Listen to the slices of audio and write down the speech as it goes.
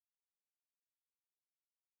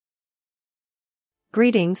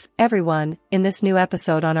Greetings, everyone, in this new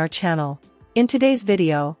episode on our channel. In today's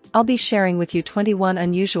video, I'll be sharing with you 21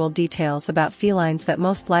 unusual details about felines that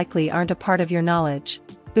most likely aren't a part of your knowledge.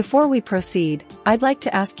 Before we proceed, I'd like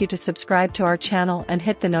to ask you to subscribe to our channel and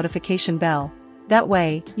hit the notification bell. That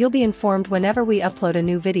way, you'll be informed whenever we upload a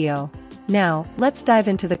new video. Now, let's dive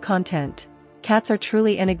into the content. Cats are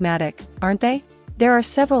truly enigmatic, aren't they? There are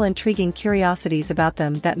several intriguing curiosities about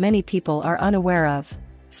them that many people are unaware of.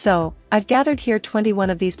 So, I've gathered here 21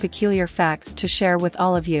 of these peculiar facts to share with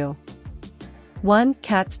all of you. 1.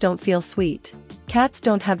 Cats don't feel sweet. Cats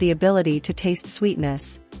don't have the ability to taste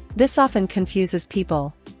sweetness. This often confuses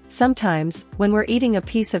people. Sometimes, when we're eating a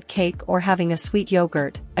piece of cake or having a sweet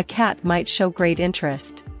yogurt, a cat might show great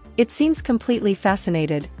interest. It seems completely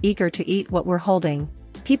fascinated, eager to eat what we're holding.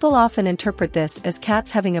 People often interpret this as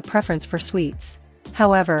cats having a preference for sweets.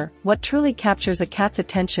 However, what truly captures a cat's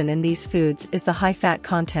attention in these foods is the high-fat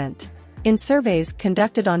content. In surveys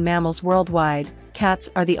conducted on mammals worldwide, cats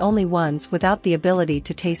are the only ones without the ability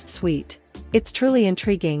to taste sweet. It's truly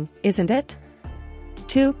intriguing, isn't it?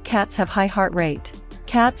 2. Cats have high heart rate.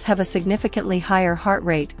 Cats have a significantly higher heart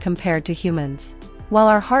rate compared to humans. While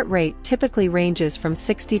our heart rate typically ranges from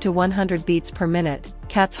 60 to 100 beats per minute,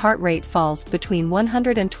 cats' heart rate falls between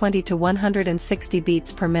 120 to 160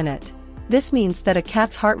 beats per minute. This means that a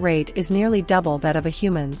cat's heart rate is nearly double that of a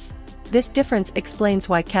human's. This difference explains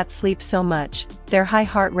why cats sleep so much. Their high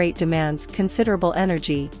heart rate demands considerable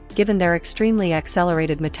energy, given their extremely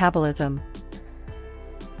accelerated metabolism.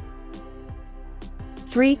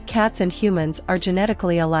 3. Cats and humans are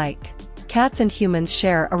genetically alike. Cats and humans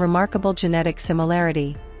share a remarkable genetic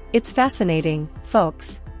similarity. It's fascinating,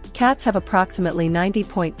 folks. Cats have approximately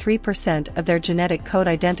 90.3% of their genetic code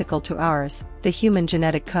identical to ours, the human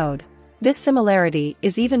genetic code. This similarity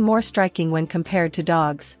is even more striking when compared to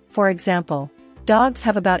dogs. For example, dogs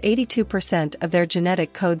have about 82% of their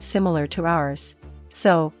genetic code similar to ours.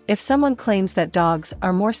 So, if someone claims that dogs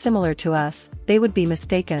are more similar to us, they would be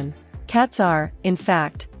mistaken. Cats are, in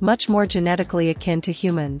fact, much more genetically akin to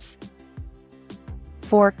humans.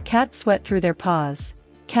 4. Cats sweat through their paws.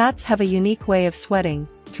 Cats have a unique way of sweating,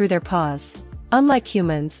 through their paws. Unlike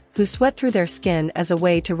humans, who sweat through their skin as a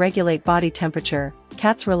way to regulate body temperature,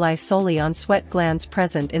 cats rely solely on sweat glands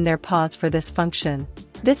present in their paws for this function.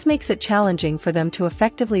 This makes it challenging for them to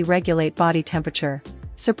effectively regulate body temperature.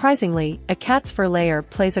 Surprisingly, a cat's fur layer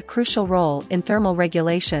plays a crucial role in thermal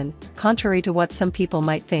regulation, contrary to what some people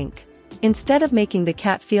might think. Instead of making the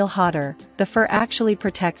cat feel hotter, the fur actually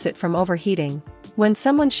protects it from overheating. When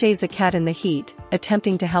someone shaves a cat in the heat,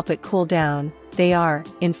 attempting to help it cool down, they are,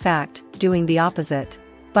 in fact, doing the opposite.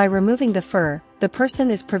 By removing the fur, the person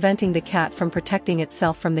is preventing the cat from protecting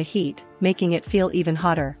itself from the heat, making it feel even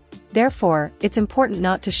hotter. Therefore, it's important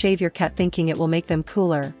not to shave your cat thinking it will make them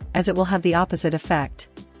cooler, as it will have the opposite effect.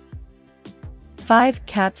 5.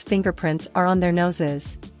 Cats' fingerprints are on their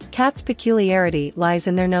noses. Cats' peculiarity lies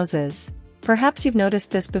in their noses. Perhaps you've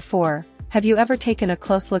noticed this before. Have you ever taken a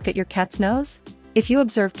close look at your cat's nose? If you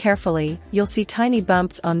observe carefully, you'll see tiny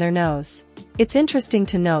bumps on their nose. It's interesting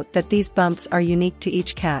to note that these bumps are unique to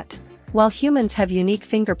each cat. While humans have unique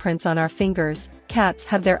fingerprints on our fingers, cats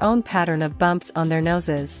have their own pattern of bumps on their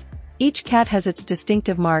noses. Each cat has its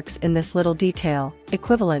distinctive marks in this little detail,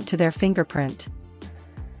 equivalent to their fingerprint.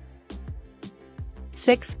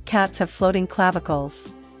 6. Cats have floating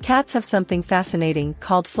clavicles. Cats have something fascinating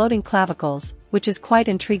called floating clavicles, which is quite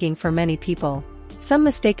intriguing for many people. Some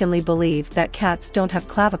mistakenly believe that cats don't have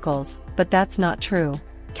clavicles, but that's not true.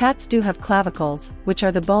 Cats do have clavicles, which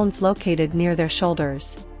are the bones located near their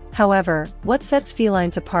shoulders. However, what sets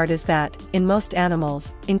felines apart is that, in most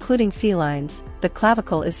animals, including felines, the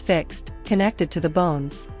clavicle is fixed, connected to the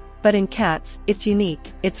bones. But in cats, it's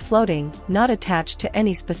unique, it's floating, not attached to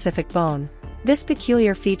any specific bone. This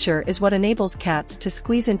peculiar feature is what enables cats to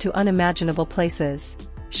squeeze into unimaginable places.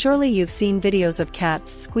 Surely you've seen videos of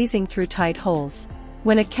cats squeezing through tight holes.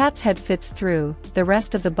 When a cat's head fits through, the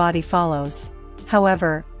rest of the body follows.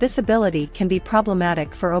 However, this ability can be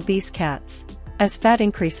problematic for obese cats. As fat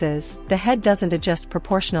increases, the head doesn't adjust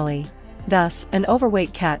proportionally. Thus, an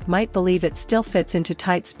overweight cat might believe it still fits into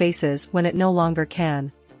tight spaces when it no longer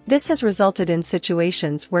can. This has resulted in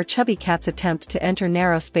situations where chubby cats attempt to enter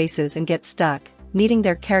narrow spaces and get stuck, needing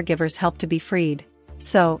their caregivers' help to be freed.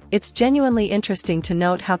 So, it's genuinely interesting to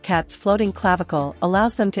note how cats' floating clavicle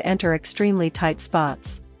allows them to enter extremely tight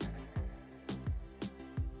spots.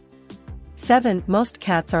 7. Most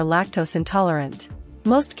cats are lactose intolerant.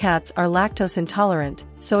 Most cats are lactose intolerant,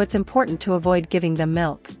 so it's important to avoid giving them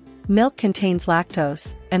milk. Milk contains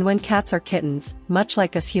lactose, and when cats are kittens, much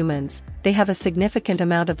like us humans, they have a significant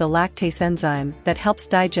amount of the lactase enzyme that helps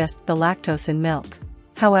digest the lactose in milk.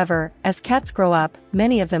 However, as cats grow up,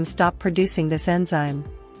 many of them stop producing this enzyme.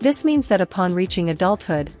 This means that upon reaching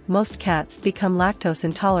adulthood, most cats become lactose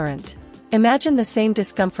intolerant. Imagine the same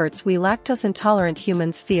discomforts we lactose-intolerant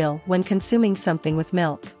humans feel when consuming something with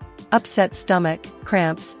milk. Upset stomach,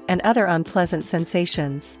 cramps, and other unpleasant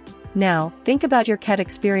sensations. Now, think about your cat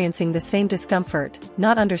experiencing the same discomfort,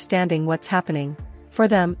 not understanding what's happening. For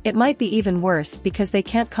them, it might be even worse because they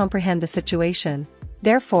can't comprehend the situation.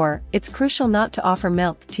 Therefore, it's crucial not to offer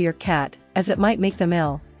milk to your cat, as it might make them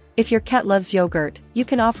ill. If your cat loves yogurt, you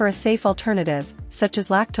can offer a safe alternative, such as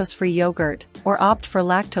lactose-free yogurt, or opt for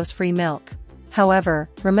lactose-free milk. However,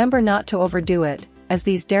 remember not to overdo it, as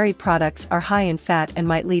these dairy products are high in fat and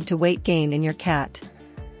might lead to weight gain in your cat.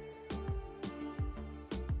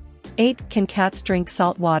 8. Can cats drink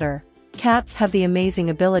salt water? Cats have the amazing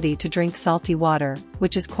ability to drink salty water,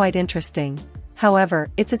 which is quite interesting. However,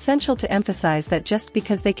 it's essential to emphasize that just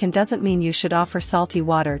because they can doesn't mean you should offer salty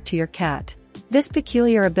water to your cat. This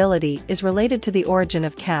peculiar ability is related to the origin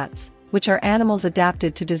of cats, which are animals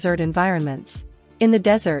adapted to desert environments. In the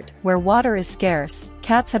desert, where water is scarce,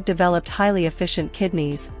 cats have developed highly efficient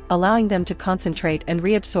kidneys, allowing them to concentrate and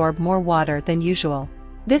reabsorb more water than usual.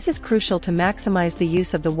 This is crucial to maximize the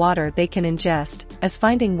use of the water they can ingest, as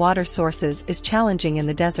finding water sources is challenging in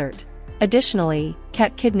the desert. Additionally,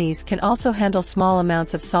 cat kidneys can also handle small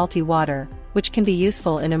amounts of salty water, which can be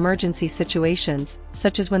useful in emergency situations,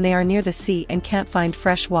 such as when they are near the sea and can't find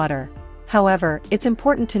fresh water. However, it's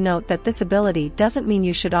important to note that this ability doesn't mean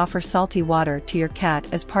you should offer salty water to your cat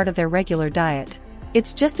as part of their regular diet.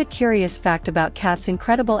 It's just a curious fact about cats'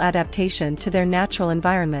 incredible adaptation to their natural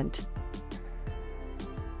environment.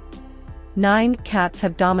 9. Cats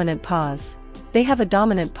have dominant paws. They have a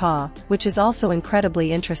dominant paw, which is also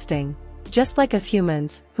incredibly interesting. Just like us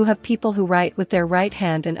humans, who have people who write with their right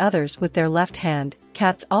hand and others with their left hand,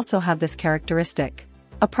 cats also have this characteristic.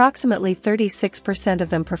 Approximately 36% of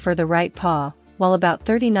them prefer the right paw, while about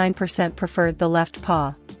 39% prefer the left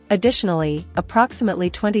paw. Additionally, approximately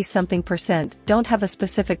 20-something% don't have a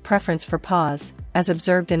specific preference for paws, as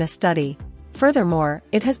observed in a study. Furthermore,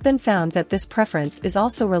 it has been found that this preference is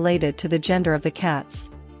also related to the gender of the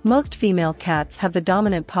cats. Most female cats have the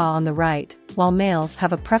dominant paw on the right, while males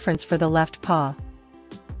have a preference for the left paw.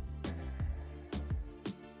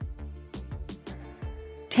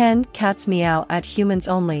 10. Cats meow at humans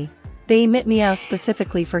only. They emit meow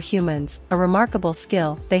specifically for humans, a remarkable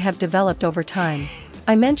skill they have developed over time.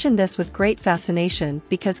 I mention this with great fascination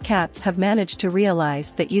because cats have managed to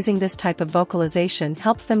realize that using this type of vocalization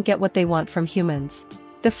helps them get what they want from humans.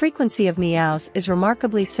 The frequency of meows is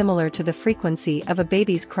remarkably similar to the frequency of a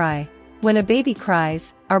baby's cry. When a baby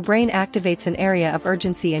cries, our brain activates an area of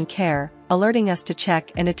urgency and care, alerting us to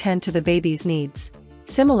check and attend to the baby's needs.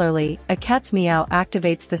 Similarly, a cat's meow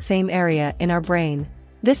activates the same area in our brain.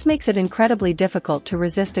 This makes it incredibly difficult to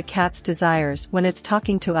resist a cat's desires when it's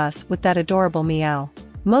talking to us with that adorable meow.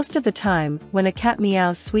 Most of the time, when a cat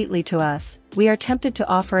meows sweetly to us, we are tempted to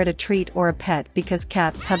offer it a treat or a pet because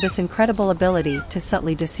cats have this incredible ability to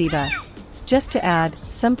subtly deceive us. Just to add,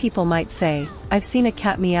 some people might say, "I've seen a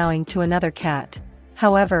cat meowing to another cat."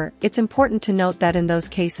 However, it's important to note that in those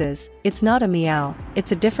cases, it's not a meow,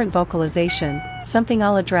 it's a different vocalization, something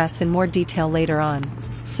I'll address in more detail later on.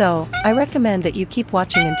 So, I recommend that you keep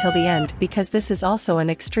watching until the end because this is also an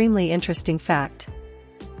extremely interesting fact.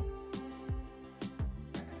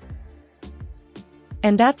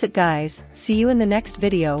 And that's it guys, see you in the next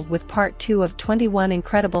video with part 2 of 21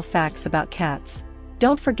 incredible facts about cats.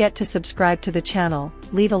 Don't forget to subscribe to the channel,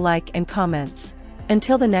 leave a like and comments.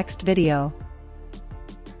 Until the next video.